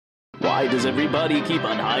Why does everybody keep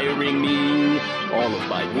on hiring me? All of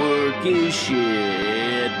my work is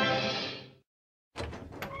shit.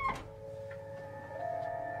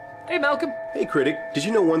 Hey, Malcolm. Hey, critic. Did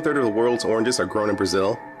you know 1/3 of the world's oranges are grown in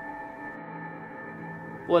Brazil?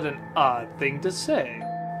 What an odd thing to say.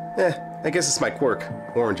 I guess it's my quirk.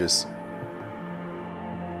 Oranges.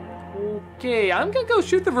 Okay, I'm gonna go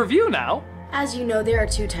shoot the review now. As you know, there are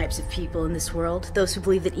two types of people in this world. Those who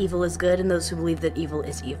believe that evil is good and those who believe that evil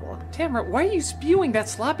is evil. Tamara, why are you spewing that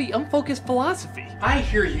sloppy, unfocused philosophy? I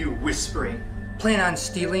hear you whispering. Plan on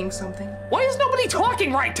stealing something? Why is nobody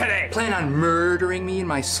talking right today? Plan on murdering me in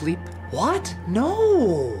my sleep? What?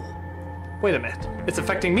 No. Wait a minute. It's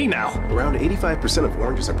affecting me now. Around 85% of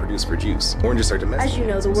oranges are produced for juice. Oranges are domestic. As you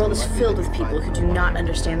know, the world is filled with people who do not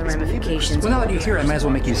understand the ramifications. Well, now that you're here, I might as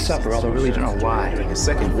well make you supper, although I really don't know why. During his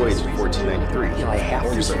second voyage in 1493. I have to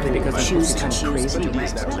Oranges are simply because I'm choose kind of crazy. but it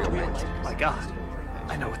is not real orange. My God.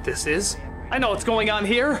 I know what this is. I know what's going on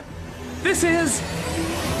here. This is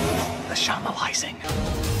the Shyamalanizing.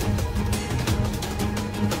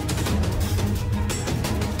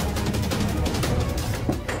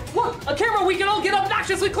 Look, a camera we can all get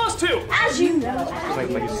obnoxiously close to. As you know.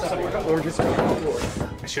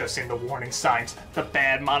 I should have seen the warning signs. The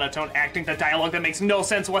bad monotone acting, the dialogue that makes no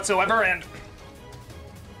sense whatsoever, and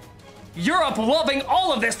Europe loving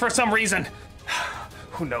all of this for some reason.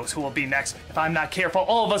 Who knows who will be next? If I'm not careful,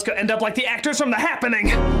 all of us could end up like the actors from The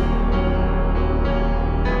Happening.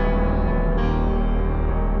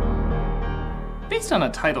 Based on a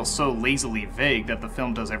title so lazily vague that the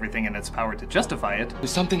film does everything in its power to justify it,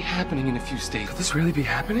 There's something happening in a few states. Could this really be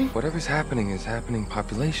happening? Whatever's happening is happening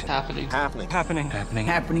population. Happening. The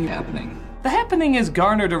Happening has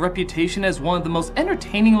garnered a reputation as one of the most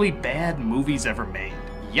entertainingly bad movies ever made.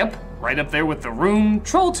 Yep, right up there with The Room,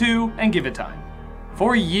 Troll 2, and Give It Time.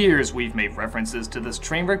 For years we've made references to this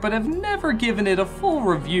train wreck, but have never given it a full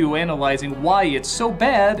review analyzing why it's so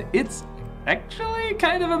bad. It's actually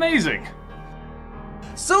kind of amazing.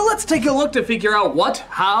 So let's take a look to figure out what,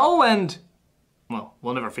 how, and, well,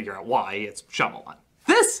 we'll never figure out why. It's Shyamalan.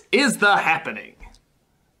 This is The Happening.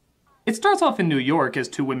 It starts off in New York as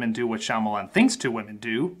two women do what Shyamalan thinks two women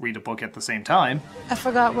do, read a book at the same time. I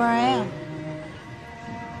forgot where I am.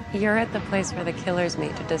 You're at the place where the killers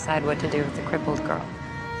meet to decide what to do with the crippled girl.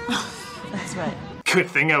 That's right. Good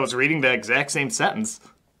thing I was reading the exact same sentence.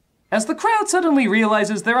 As the crowd suddenly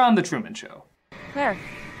realizes they're on The Truman Show. Where?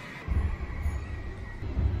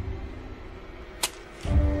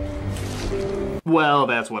 Well,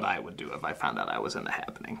 that's what I would do if I found out I was in The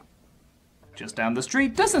Happening. Just down the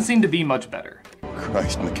street doesn't seem to be much better.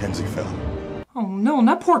 Christ, Mackenzie fell. Oh no,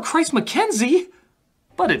 not poor Christ Mackenzie!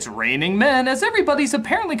 But it's raining men as everybody's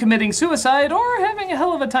apparently committing suicide or having a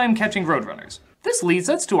hell of a time catching roadrunners. This leads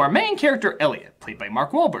us to our main character, Elliot, played by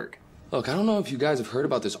Mark Wahlberg. Look, I don't know if you guys have heard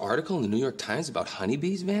about this article in the New York Times about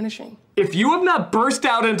honeybees vanishing. If you have not burst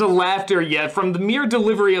out into laughter yet from the mere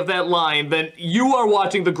delivery of that line, then you are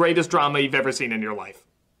watching the greatest drama you've ever seen in your life.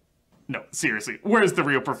 No, seriously, where's the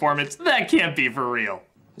real performance? That can't be for real.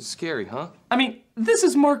 It's scary, huh? I mean, this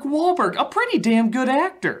is Mark Wahlberg, a pretty damn good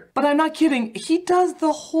actor. But I'm not kidding, he does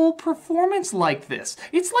the whole performance like this.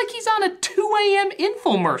 It's like he's on a 2 a.m.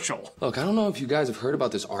 infomercial. Look, I don't know if you guys have heard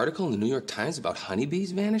about this article in the New York Times about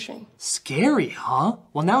honeybees vanishing. Scary, huh?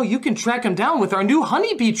 Well, now you can track him down with our new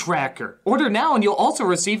honeybee tracker. Order now and you'll also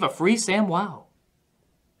receive a free SamWow.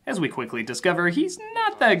 As we quickly discover, he's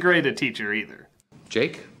not that great a teacher either.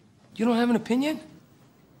 Jake, you don't have an opinion?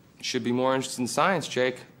 You should be more interested in science,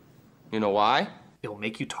 Jake. You know why? It'll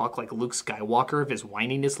make you talk like Luke Skywalker if his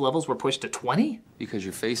whininess levels were pushed to 20? Because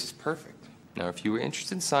your face is perfect. Now, if you were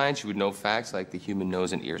interested in science, you would know facts like the human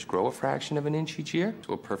nose and ears grow a fraction of an inch each year.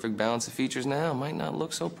 So a perfect balance of features now might not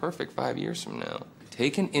look so perfect 5 years from now.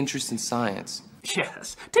 Take an interest in science.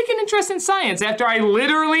 Yes, take an interest in science after I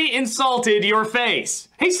literally insulted your face.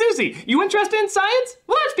 Hey, Susie, you interested in science?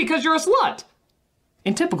 Well, that's because you're a slut.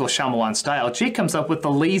 In typical Shyamalan style, Jake comes up with the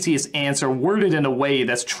laziest answer worded in a way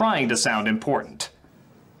that's trying to sound important.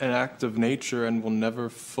 An act of nature and will never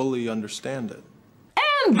fully understand it.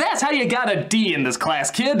 And that's how you got a D in this class,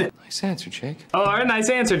 kid. Nice answer, Jake. Oh, all right, nice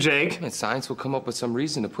answer, Jake. And science will come up with some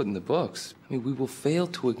reason to put in the books. I mean, we will fail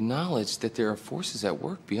to acknowledge that there are forces at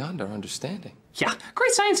work beyond our understanding. Yeah,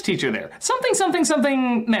 great science teacher there. Something, something,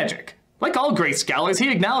 something magic. Like all great scholars,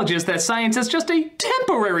 he acknowledges that science is just a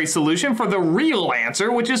temporary solution for the real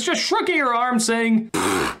answer, which is just shrugging your arms saying,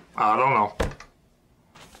 I don't know.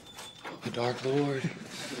 The Dark Lord,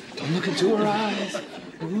 don't look into her eyes.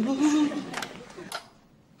 Ooh.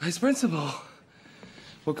 Vice Principal,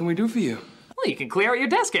 what can we do for you? Well, you can clear out your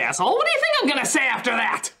desk, asshole. What do you think I'm gonna say after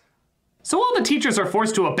that? So all the teachers are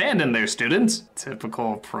forced to abandon their students,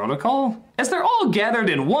 typical protocol, as they're all gathered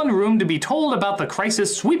in one room to be told about the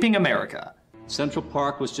crisis sweeping America. Central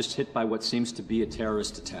Park was just hit by what seems to be a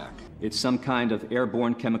terrorist attack. It's some kind of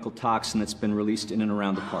airborne chemical toxin that's been released in and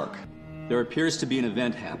around the park. There appears to be an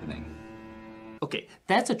event happening. Okay,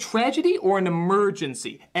 that's a tragedy or an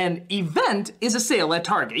emergency. An event is a sale at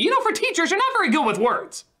Target. You know, for teachers, you're not very good with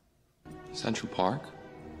words. Central Park?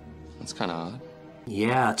 That's kind of odd.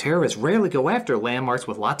 Yeah, terrorists rarely go after landmarks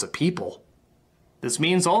with lots of people. This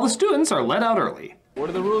means all the students are let out early. What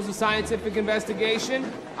are the rules of scientific investigation?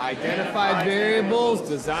 Identified variables,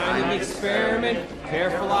 design an experiment,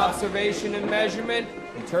 careful observation and measurement,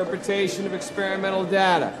 interpretation of experimental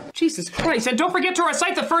data. Jesus Christ, and don't forget to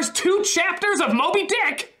recite the first 2 chapters of Moby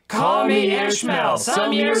Dick! Call me Ishmael.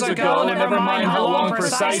 Some years ago, never mind how long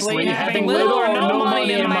precisely, having little or no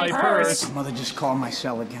money in my purse. My mother just called my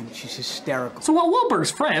cell again. She's hysterical. So while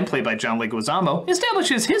Wahlberg's friend, played by John Leguizamo,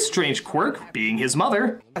 establishes his strange quirk, being his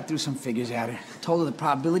mother, I threw some figures at her. Told her the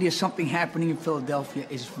probability of something happening in Philadelphia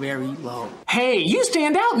is very low. Hey, you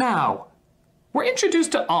stand out now! We're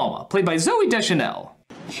introduced to Alma, played by Zooey Deschanel.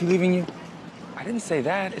 Is she leaving you? I didn't say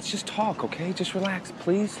that. It's just talk, okay? Just relax,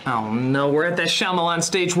 please. Oh no, we're at that Shyamalan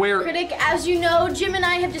stage where... Critic, as you know, Jim and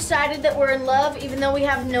I have decided that we're in love, even though we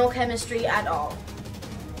have no chemistry at all.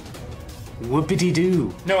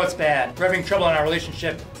 Whoopity-doo. No, it's bad. We're having trouble in our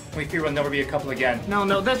relationship. We fear we'll never be a couple again.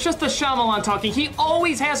 No, that's just the Shyamalan talking. He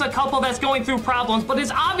always has a couple that's going through problems, but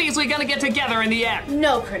is obviously gonna get together in the end.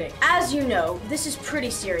 No, Critic. As you know, this is pretty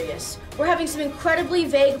serious. We're having some incredibly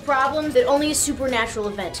vague problems that only a supernatural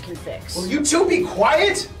event can fix. Will you two be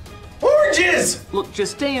quiet? Oranges! Look,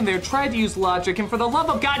 just stay in there, try to use logic, and for the love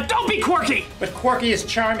of God, don't be quirky! But quirky is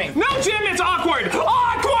charming. No, Jim, it's awkward!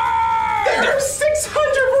 Awkward! There are 600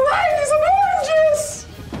 varieties of oranges!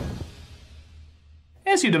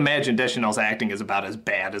 As you'd imagine, Deschanel's acting is about as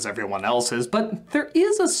bad as everyone else's, but there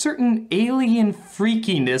is a certain alien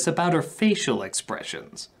freakiness about her facial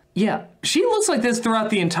expressions. Yeah, she looks like this throughout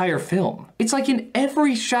the entire film. It's like in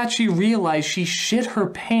every shot she realized she shit her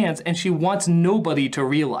pants and she wants nobody to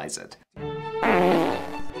realize it.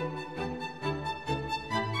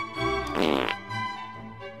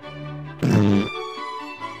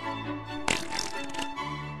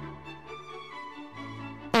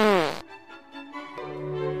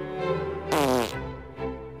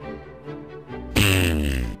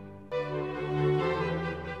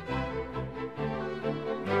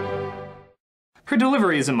 Her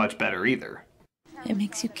delivery isn't much better either. It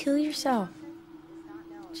makes you kill yourself.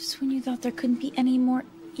 Just when you thought there couldn't be any more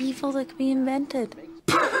evil that could be invented.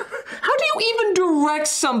 How do you even direct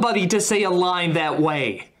somebody to say a line that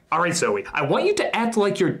way? All right, Zoe, I want you to act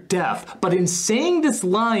like you're deaf, but in saying this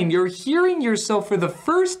line, you're hearing yourself for the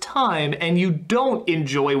first time and you don't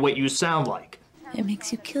enjoy what you sound like. It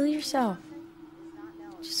makes you kill yourself.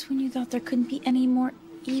 Just when you thought there couldn't be any more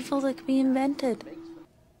evil that could be invented.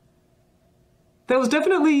 That was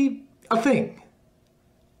definitely a thing.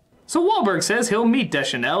 So Wahlberg says he'll meet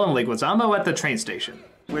Deschanel and Leguizamo at the train station.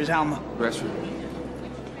 Where's Alma? Restroom.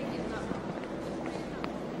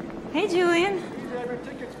 Hey, Julian.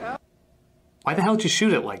 Why the hell did you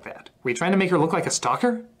shoot it like that? Were you trying to make her look like a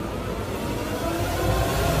stalker?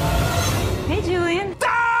 Hey, Julian.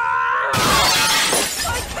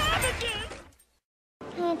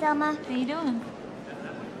 Hey, Thelma. How you doing?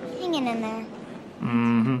 Hanging in there.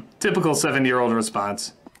 Typical 7-year-old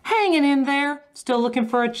response. Hanging in there. Still looking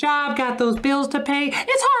for a job, got those bills to pay.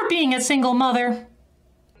 It's hard being a single mother.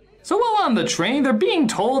 So while on the train, they're being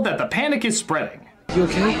told that the panic is spreading. You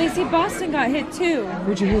okay? They say Boston got hit too.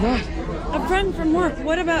 Where'd you hear that? A friend from work.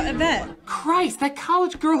 What about Yvette? Christ, that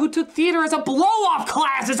college girl who took theater as a blow-off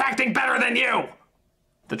class is acting better than you!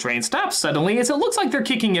 The train stops suddenly as it looks like they're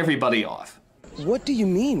kicking everybody off. What do you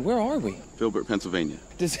mean? Where are we? Filbert, Pennsylvania.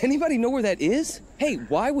 Does anybody know where that is? Hey,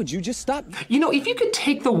 why would you just stop? You know, if you could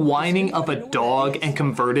take the whining of a dog and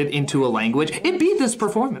convert it into a language, it'd be this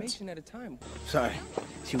performance. Sorry.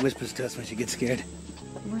 She whispers to us when she gets scared.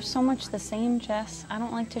 We're so much the same, Jess. I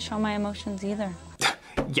don't like to show my emotions either.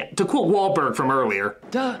 Yeah, to quote Wahlberg from earlier.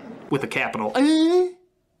 Duh. With a capital. And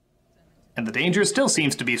the danger still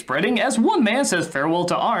seems to be spreading as one man says farewell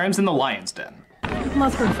to arms in the lion's den.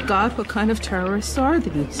 Mother of God, what kind of terrorists are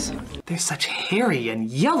these? They're such hairy and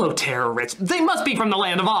yellow terrorists. They must be from the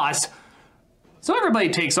land of Oz. So everybody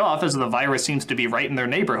takes off as the virus seems to be right in their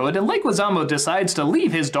neighborhood, and Leguizamo decides to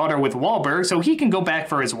leave his daughter with Wahlberg so he can go back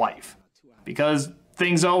for his wife. Because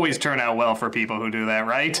things always turn out well for people who do that,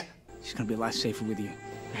 right? She's gonna be a lot safer with you.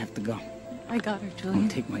 I have to go. I got her, Julian. Don't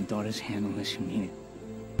take my daughter's hand unless you mean it.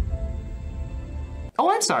 Oh,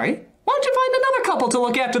 I'm sorry. Why don't you find another couple to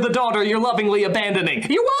look after the daughter you're lovingly abandoning?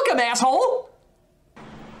 You're welcome, asshole!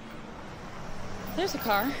 There's a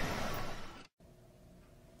car.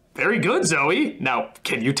 Very good, Zoe. Now,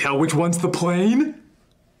 can you tell which one's the plane?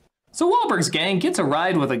 So Wahlberg's gang gets a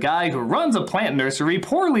ride with a guy who runs a plant nursery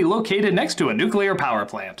poorly located next to a nuclear power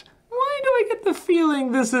plant. Why do I get the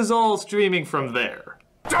feeling this is all streaming from there?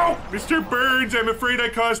 Oh, Mr. Burns, I'm afraid I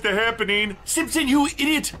caused a happening. Simpson, you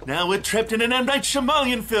idiot! Now we're trapped in an M. Night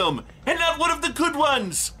Shyamalan film, and not one of the good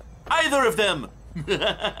ones! Either of them!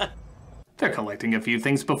 They're collecting a few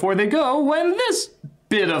things before they go when this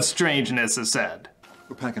bit of strangeness is said.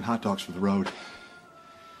 We're packing hot dogs for the road.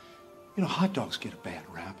 You know, hot dogs get a bad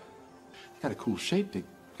rap. They got a cool shape, they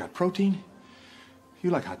got protein.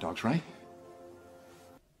 You like hot dogs, right?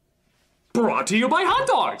 Brought to you by hot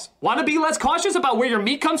dogs. Want to be less cautious about where your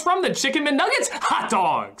meat comes from than chicken McNuggets? Hot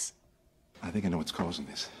dogs. I think I know what's causing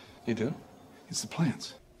this. You do? It's the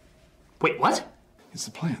plants. Wait, what? It's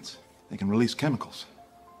the plants. They can release chemicals.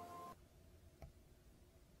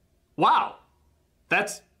 Wow.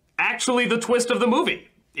 That's actually the twist of the movie.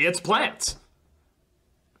 It's plants.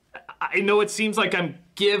 I know it seems like I'm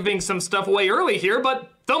giving some stuff away early here, but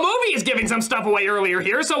the movie is giving some stuff away earlier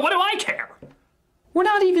here, so what do I care? We're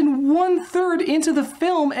not even 1/3 into the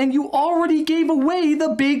film and you already gave away the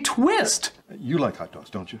big twist. You like hot dogs,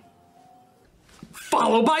 don't you?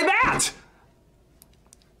 Followed by that!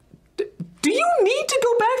 Do you need to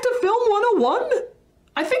go back to Film 101?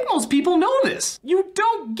 I think most people know this. You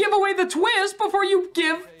don't give away the twist before you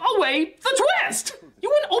give away the twist! You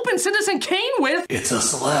wouldn't open Citizen Kane with, "It's a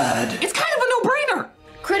sled." It's kind of a no-brainer.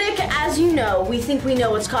 Critic, as you know, we think we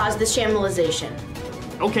know what's caused this shamalization.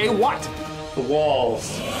 Okay, what? The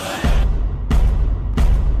walls.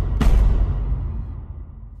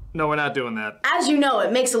 No, we're not doing that. As you know,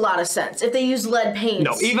 it makes a lot of sense. If they use lead paints...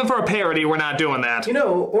 No, even for a parody, we're not doing that. You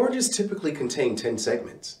know, oranges typically contain 10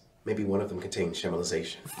 segments. Maybe one of them contains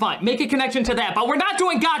shamalization. Fine, make a connection to that, but we're not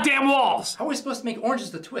doing goddamn walls! How are we supposed to make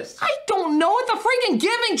oranges the twist? I don't know. If the freaking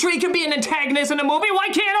Giving Tree can be an antagonist in a movie, why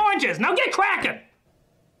can't oranges? Now get cracking!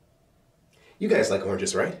 You guys like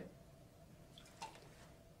oranges, right?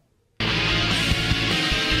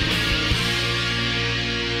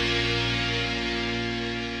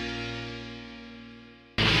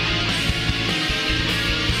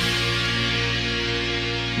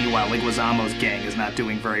 Meanwhile, Leguizamo's gang is not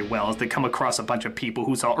doing very well as they come across a bunch of people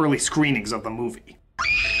who saw early screenings of the movie.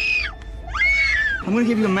 I'm gonna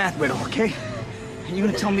give you a math riddle, okay? And you're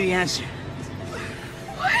gonna tell me the answer.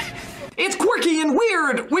 What? It's quirky and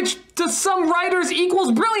weird, which to some writers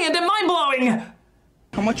equals brilliant and mind-blowing.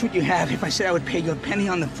 How much would you have if I said I would pay you a penny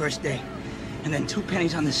on the first day, and then 2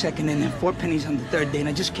 pennies on the second, and then 4 pennies on the third day, and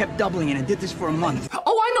I just kept doubling it. I did this for a month.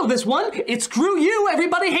 Oh, I know this one. It's screw you,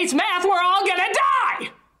 everybody hates math, we're all gonna die!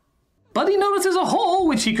 But he notices a hole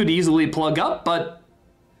which he could easily plug up, but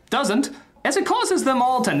doesn't, as it causes them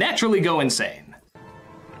all to naturally go insane.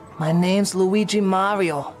 My name's Luigi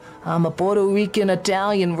Mario. I'm a Puerto Rican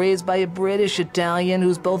Italian raised by a British Italian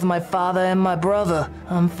who's both my father and my brother.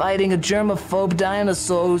 I'm fighting a germaphobe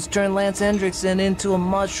dinosaur who's turned Lance Hendrickson into a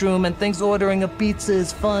mushroom and thinks ordering a pizza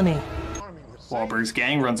is funny. Wahlberg's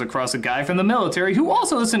gang runs across a guy from the military who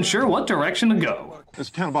also isn't sure what direction to go. There's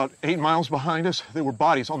a town about 8 miles behind us. There were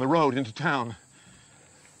bodies on the road into town.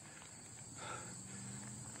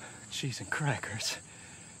 Cheese and crackers.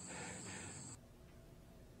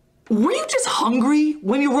 Were you just hungry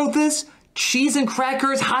when you wrote this? Cheese and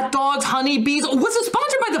crackers, hot dogs, honeybees. Was it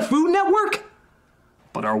sponsored by the Food Network?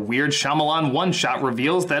 But our weird Shyamalan one-shot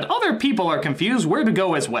reveals that other people are confused where to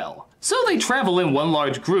go as well. So they travel in one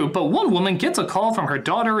large group, but one woman gets a call from her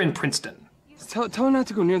daughter in Princeton. Tell her not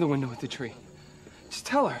to go near the window with the tree. Just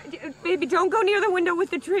tell her. Baby, don't go near the window with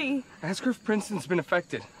the tree. Ask her if Princeton's been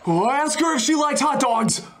affected. Oh, ask her if she likes hot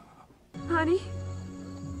dogs. Honey?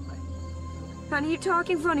 Honey, you're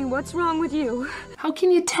talking funny. What's wrong with you? How can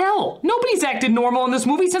you tell? Nobody's acted normal in this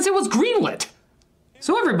movie since it was greenlit.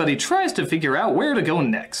 So everybody tries to figure out where to go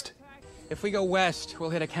next. If we go west, we'll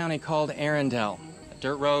hit a county called Arundel.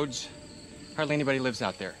 Dirt roads. Hardly anybody lives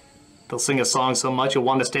out there. They'll sing a song so much you'll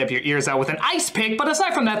want to stamp your ears out with an ice pick, but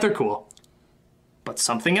aside from that, they're cool. But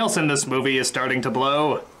something else in this movie is starting to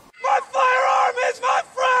blow. My firearm is my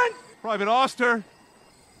friend! Private Oster.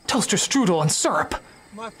 Toaster strudel and syrup.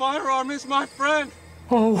 My firearm is my friend!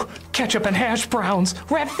 Oh, ketchup and hash browns,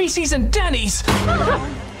 rat feces and Denny's!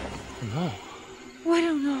 No. I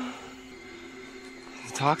don't know.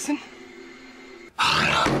 The toxin?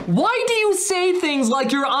 Why do you say things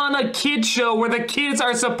like you're on a kid show where the kids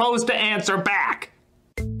are supposed to answer back?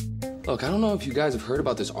 Look, I don't know if you guys have heard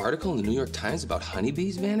about this article in the New York Times about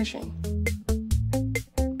honeybees vanishing.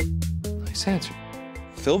 Just answer.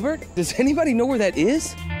 Filbert? Does anybody know where that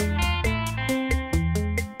is?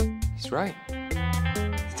 He's right.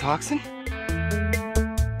 The toxin?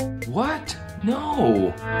 What?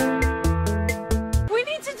 No. We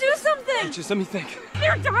need to do something! Just let me think.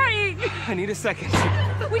 They're dying! I need a second.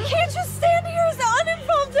 We can't just stand here as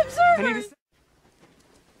uninvolved observers!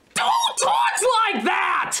 Don't talk like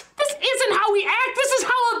that! This isn't how we act, this is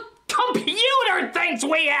how a computer thinks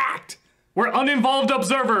we act! We're uninvolved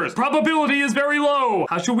observers. Probability is very low.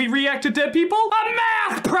 How should we react to dead people? A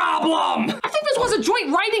math problem! I think this was a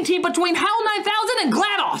joint writing team between HAL 9000 and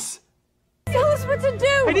GLaDOS. Tell us what to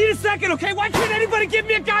do! I need a second, okay? Why can't anybody give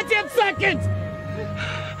me a goddamn second?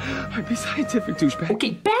 All right, be scientific, douchebag.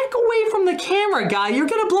 Okay, back away from the camera, guy. You're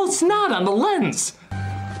gonna blow snot on the lens.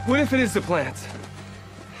 What if it is the plants?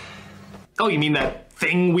 Oh, you mean that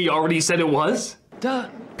thing we already said it was? Duh.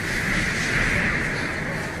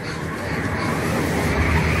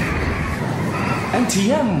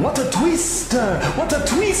 NTM, what a twister! What a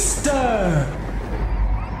twister!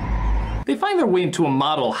 They find their way into a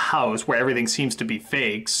model house where everything seems to be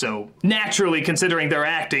fake, so naturally, considering their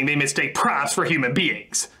acting, they mistake props for human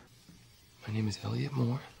beings. My name is Elliot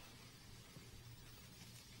Moore.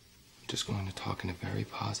 I'm just going to talk in a very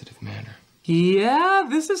positive manner. Yeah,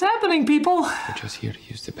 this is happening, people. We're just here to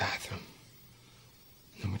use the bathroom.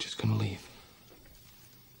 And then we're just gonna leave.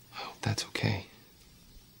 I hope that's okay.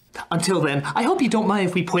 Until then, I hope you don't mind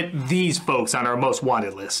if we put these folks on our most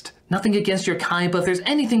wanted list. Nothing against your kind, but if there's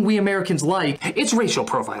anything we Americans like, it's racial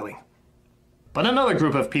profiling. But another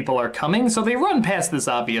group of people are coming, so they run past this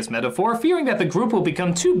obvious metaphor, fearing that the group will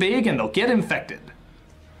become too big and they'll get infected.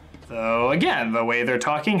 Though, again, the way they're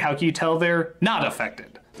talking, how can you tell they're not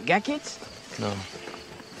affected? You got kids? No.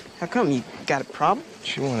 How come? You got a problem?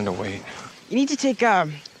 She wanted to wait. You need to take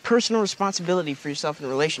personal responsibility for yourself in a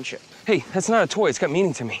relationship. Hey, that's not a toy. It's got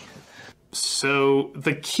meaning to me. So,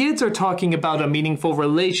 the kids are talking about a meaningful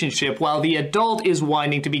relationship while the adult is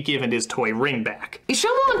whining to be given his toy ring back. Is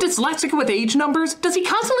Shyamalan dyslexic with age numbers? Does he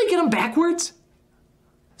constantly get them backwards?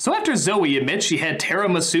 So after Zoe admits she had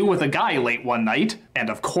tiramisu with a guy late one night, and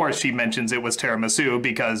of course she mentions it was tiramisu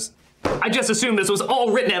because I just assumed this was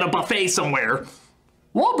all written at a buffet somewhere,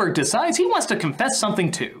 Wahlberg decides he wants to confess something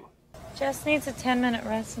too. Jess needs a 10-minute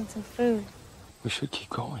rest and some food. We should keep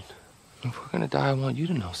going. If we're gonna die, I want you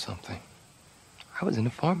to know something. I was in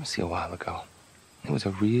a pharmacy a while ago. There was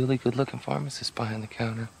a really good-looking pharmacist behind the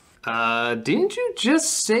counter. Didn't you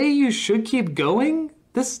just say you should keep going?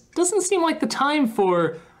 This doesn't seem like the time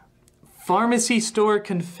for pharmacy store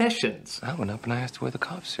confessions. I went up and I asked her where the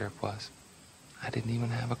cough syrup was. I didn't even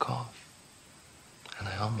have a cough. And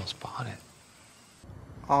I almost bought it.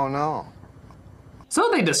 Oh, no.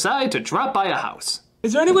 So they decide to drop by a house.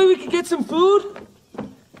 Is there any way we could get some food?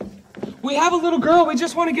 We have a little girl. We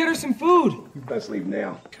just want to get her some food. You best leave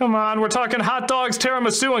now. Come on, we're talking hot dogs,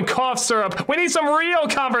 tiramisu, and cough syrup. We need some real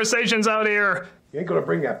conversations out here. You ain't gonna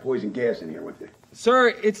bring that poison gas in here with you. Sir,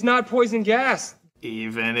 it's not poison gas.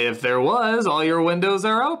 Even if there was, all your windows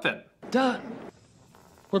are open. Duh.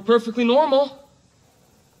 We're perfectly normal.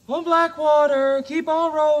 On Blackwater, keep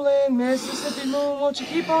on rolling. Mississippi moon, won't you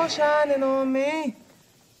keep on shining on me?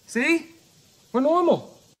 See? We're normal.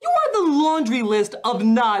 You are the laundry list of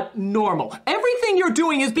not normal. Everything you're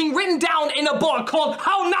doing is being written down in a book called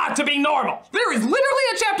How Not to Be Normal. There is literally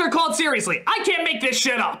a chapter called Seriously. I can't make this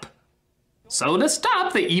shit up. So to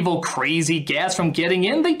stop the evil, crazy gas from getting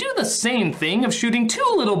in, they do the same thing of shooting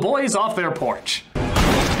two little boys off their porch.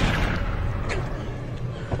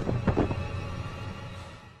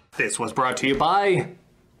 This was brought to you by...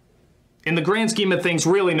 In the grand scheme of things,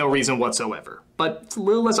 really no reason whatsoever. But it's a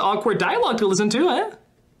little less awkward dialogue to listen to, eh?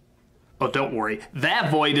 Oh, don't worry.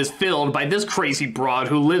 That void is filled by this crazy broad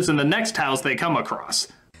who lives in the next house they come across.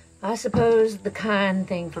 I suppose the kind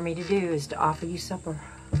thing for me to do is to offer you supper.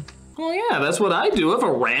 Well, yeah, that's what I do if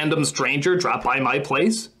a random stranger dropped by my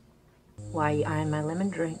place. Why you eyeing my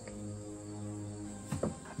lemon drink?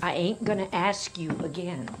 I ain't gonna ask you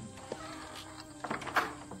again.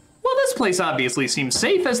 Well, this place obviously seems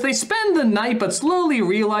safe as they spend the night but slowly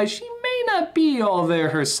realize she may not be all there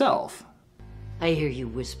herself. I hear you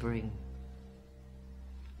whispering.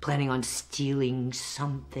 Planning on stealing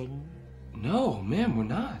something? No, ma'am, we're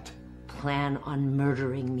not. Plan on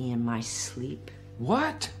murdering me in my sleep?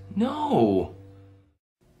 What? No.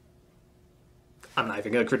 I'm not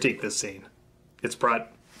even gonna critique this scene. It's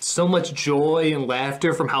brought so much joy and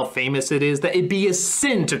laughter from how famous it is that it'd be a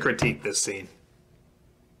sin to critique this scene.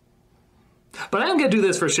 But I'm gonna do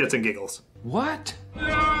this for shits and giggles. What?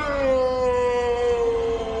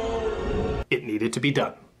 It needed to be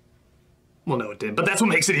done. Well, no, it didn't, but that's what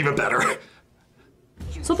makes it even better.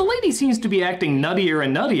 So the lady seems to be acting nuttier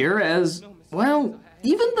and nuttier as, well,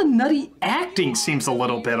 even the nutty acting seems a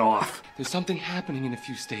little bit off. There's something happening in a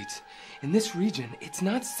few states. In this region, it's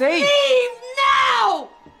not safe. Leave now!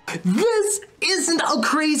 This isn't a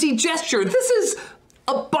crazy gesture. This is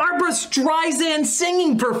a Barbara Streisand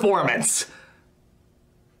singing performance.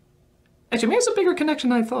 Actually, maybe it's a bigger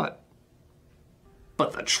connection than I thought.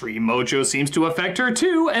 But the tree mojo seems to affect her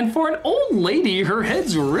too, and for an old lady, her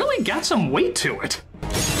head's really got some weight to it.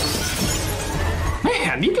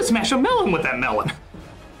 Man, you can smash a melon with that melon.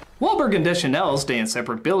 Wahlberg and Deschanel stay in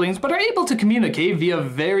separate buildings, but are able to communicate via a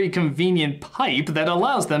very convenient pipe that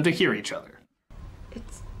allows them to hear each other.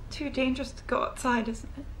 It's too dangerous to go outside, isn't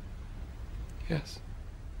it? Yes.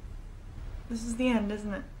 This is the end,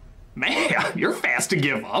 isn't it? Man, you're fast to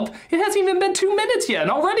give up. It hasn't even been 2 minutes yet,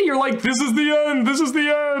 and already you're like, this is the end, this is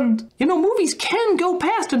the end. You know, movies can go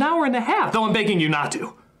past an hour and a half, though I'm begging you not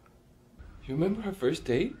to. You remember our first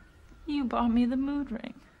date? You bought me the mood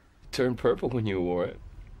ring. It turned purple when you wore it.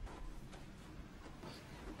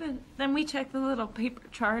 But then we checked the little paper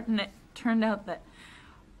chart, and it turned out that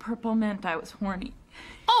purple meant I was horny.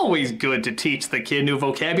 Always good to teach the kid new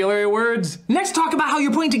vocabulary words. Next, talk about how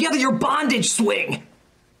you're putting together your bondage swing.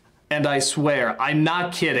 And I swear, I'm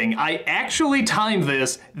not kidding. I actually timed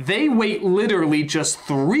this. They wait literally just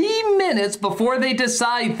 3 minutes before they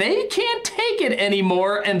decide they can't take it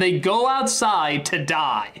anymore and they go outside to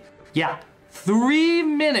die. Yeah, 3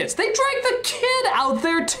 minutes. They dragged the kid out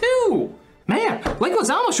there too. Man,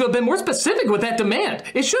 Leguizamo should have been more specific with that demand.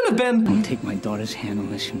 It shouldn't have been, Don't take my daughter's hand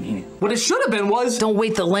unless you mean it. what it should have been was, Don't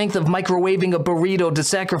wait the length of microwaving a burrito to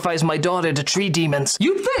sacrifice my daughter to tree demons.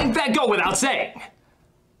 you'd think that'd go without saying.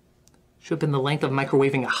 Should have been the length of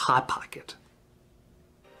microwaving a Hot Pocket.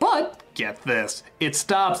 But, get this, it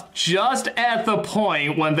stops just at the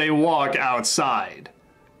point when they walk outside.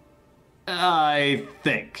 I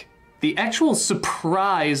think. The actual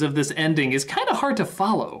surprise of this ending is kind of hard to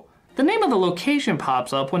follow. The name of the location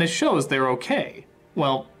pops up when it shows they're okay.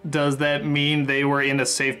 Well, does that mean they were in a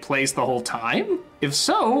safe place the whole time? If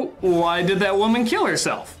so, why did that woman kill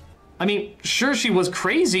herself? I mean, sure she was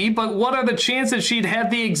crazy, but what are the chances she'd have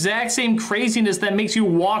the exact same craziness that makes you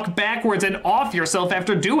walk backwards and off yourself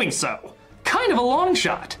after doing so? Kind of a long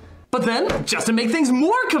shot. But then, just to make things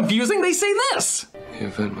more confusing, they say this. The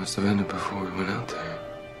event must have ended before we went out there.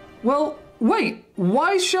 Well, wait,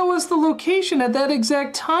 why show us the location at that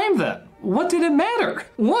exact time then? What did it matter?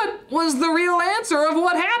 What was the real answer of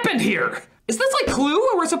what happened here? Is this like Clue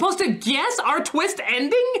where we're supposed to guess our twist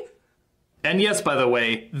ending? And yes, by the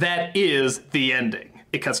way, that is the ending.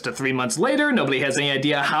 It cuts to 3 months later, nobody has any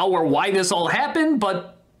idea how or why this all happened,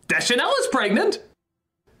 but Deschanel is pregnant.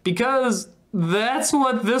 Because that's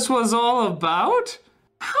what this was all about?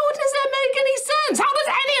 How does that make any sense? How does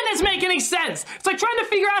any of this make any sense? It's like trying to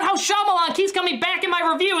figure out how Shyamalan keeps coming back in my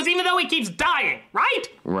reviews even though he keeps dying, right?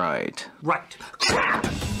 Right. Right. Crap!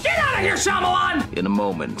 Get out of here, Shyamalan! In a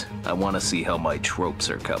moment, I want to see how my tropes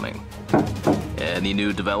are coming. Any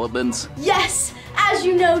new developments? Yes! As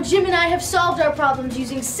you know, Jim and I have solved our problems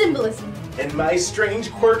using symbolism. And my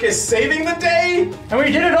strange quirk is saving the day? And we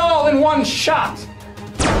did it all in one shot!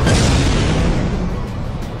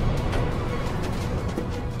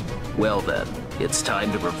 Well then, it's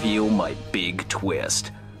time to reveal my big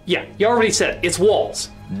twist. Yeah, you already said it. It's walls.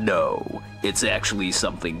 No, it's actually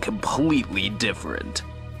something completely different.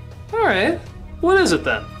 Alright, what is it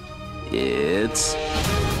then? It's...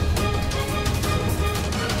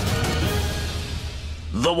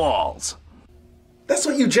 the walls. That's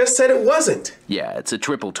what you just said it wasn't. Yeah, it's a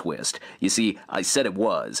triple twist. You see, I said it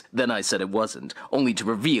was, then I said it wasn't, only to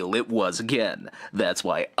reveal it was again. That's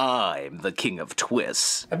why I'm the king of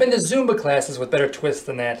twists. I've been to Zumba classes with better twists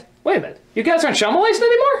than that. Wait a minute, you guys aren't Shyamalan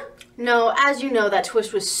anymore? No, as you know, that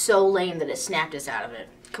twist was so lame that it snapped us out of it.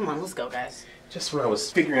 Come on, let's go, guys. Just when I was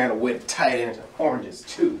figuring out a way to tie it into oranges,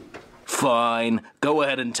 too. Fine. Go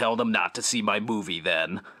ahead and tell them not to see my movie,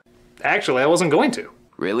 then. Actually, I wasn't going to.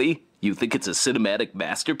 Really? You think it's a cinematic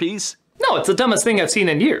masterpiece? No, it's the dumbest thing I've seen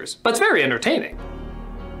in years, but it's very entertaining.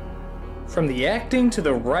 From the acting, to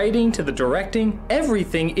the writing, to the directing,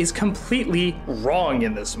 everything is completely wrong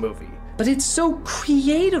in this movie. But it's so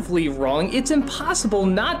creatively wrong, it's impossible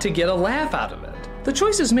not to get a laugh out of it. The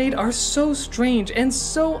choices made are so strange and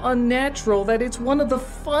so unnatural that it's one of the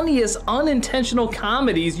funniest unintentional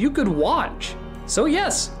comedies you could watch. So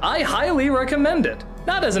yes, I highly recommend it.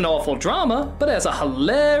 Not as an awful drama, but as a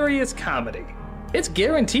hilarious comedy. It's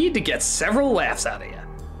guaranteed to get several laughs out of you.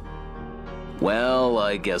 Well,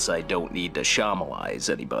 I guess I don't need to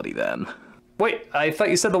Shyamalize anybody then. Wait, I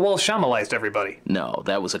thought you said the wall Shyamalanized everybody. No,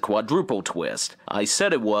 that was a quadruple twist. I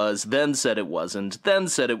said it was, then said it wasn't, then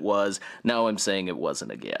said it was, now I'm saying it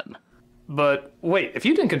wasn't again. But wait, if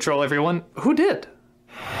you didn't control everyone, who did?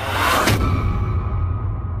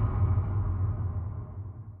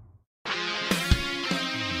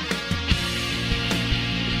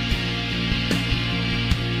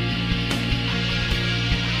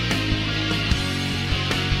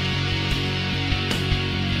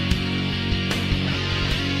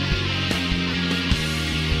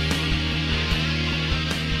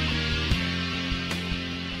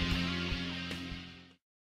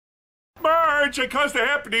 Marge, I caused a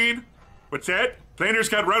happening. What's that? Flanders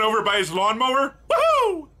got run over by his lawnmower?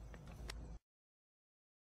 Woohoo!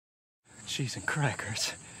 Cheese and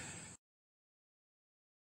crackers.